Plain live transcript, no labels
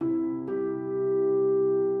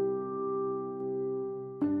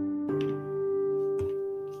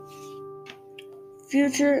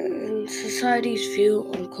future and society's view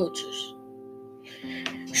on cultures.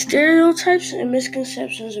 Stereotypes and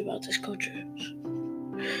misconceptions about this culture.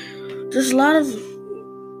 There's a lot of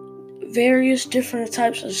various different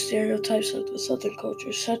types of stereotypes of the Southern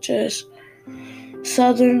culture, such as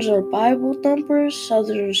Southerners are Bible thumpers,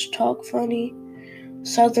 Southerners talk funny,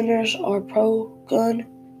 Southerners are pro-gun,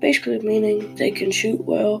 basically meaning they can shoot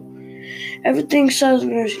well. Everything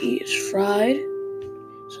Southerners eat is fried,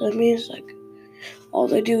 so that means all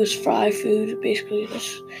they do is fry food. Basically,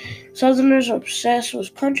 Southerners are obsessed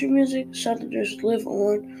with country music. Southerners live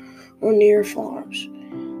on or near farms.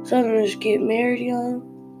 Southerners get married young,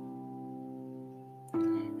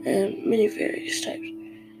 and many various types.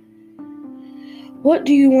 What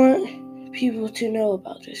do you want people to know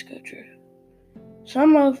about this culture?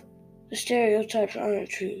 Some of the stereotypes aren't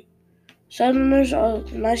true. Southerners are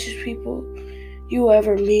the nicest people you will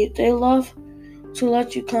ever meet. They love to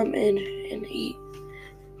let you come in and eat.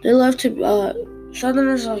 They love to,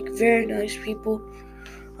 Southerners are very nice people.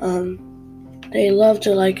 They love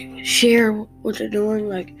to share what they're doing.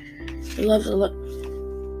 They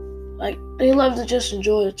love to just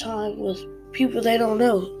enjoy the time with people they don't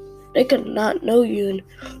know. They could not know you and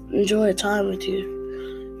enjoy a time with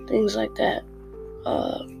you. Things like that.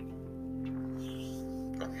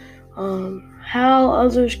 How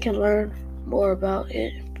others can learn more about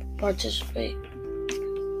it and participate.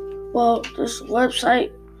 Well, this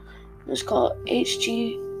website is called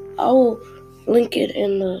HG. I will link it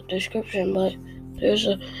in the description, but there's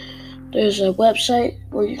a website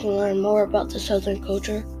where you can learn more about the Southern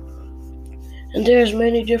culture. And there's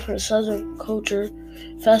many different Southern culture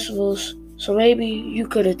festivals, so maybe you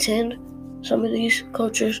could attend some of these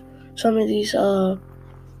cultures, some of these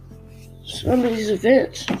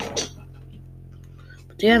events.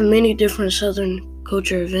 But they have many different Southern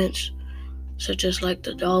culture events, such as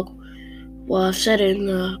the dog. Well, I've said it in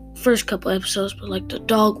the first couple episodes, but the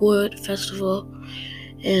Dogwood Festival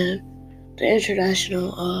and the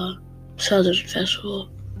International Southern Festival.